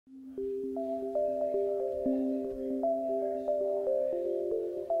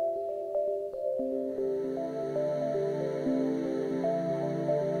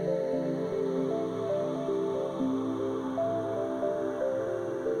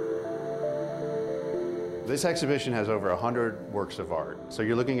This exhibition has over 100 works of art. So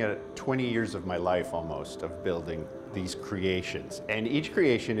you're looking at 20 years of my life almost of building these creations. And each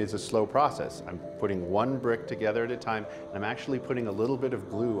creation is a slow process. I'm putting one brick together at a time, and I'm actually putting a little bit of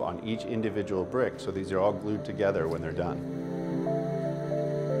glue on each individual brick, so these are all glued together when they're done.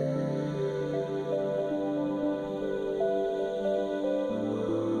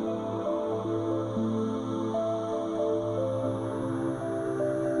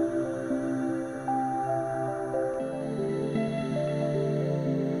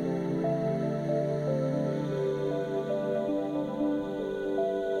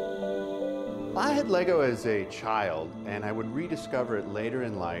 I had Lego as a child, and I would rediscover it later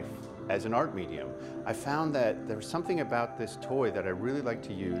in life as an art medium. I found that there was something about this toy that I really like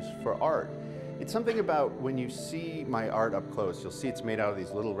to use for art. It's something about when you see my art up close, you'll see it's made out of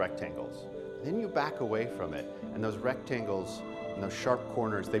these little rectangles. Then you back away from it, and those rectangles and those sharp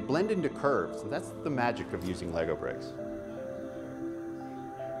corners, they blend into curves, and that's the magic of using Lego bricks.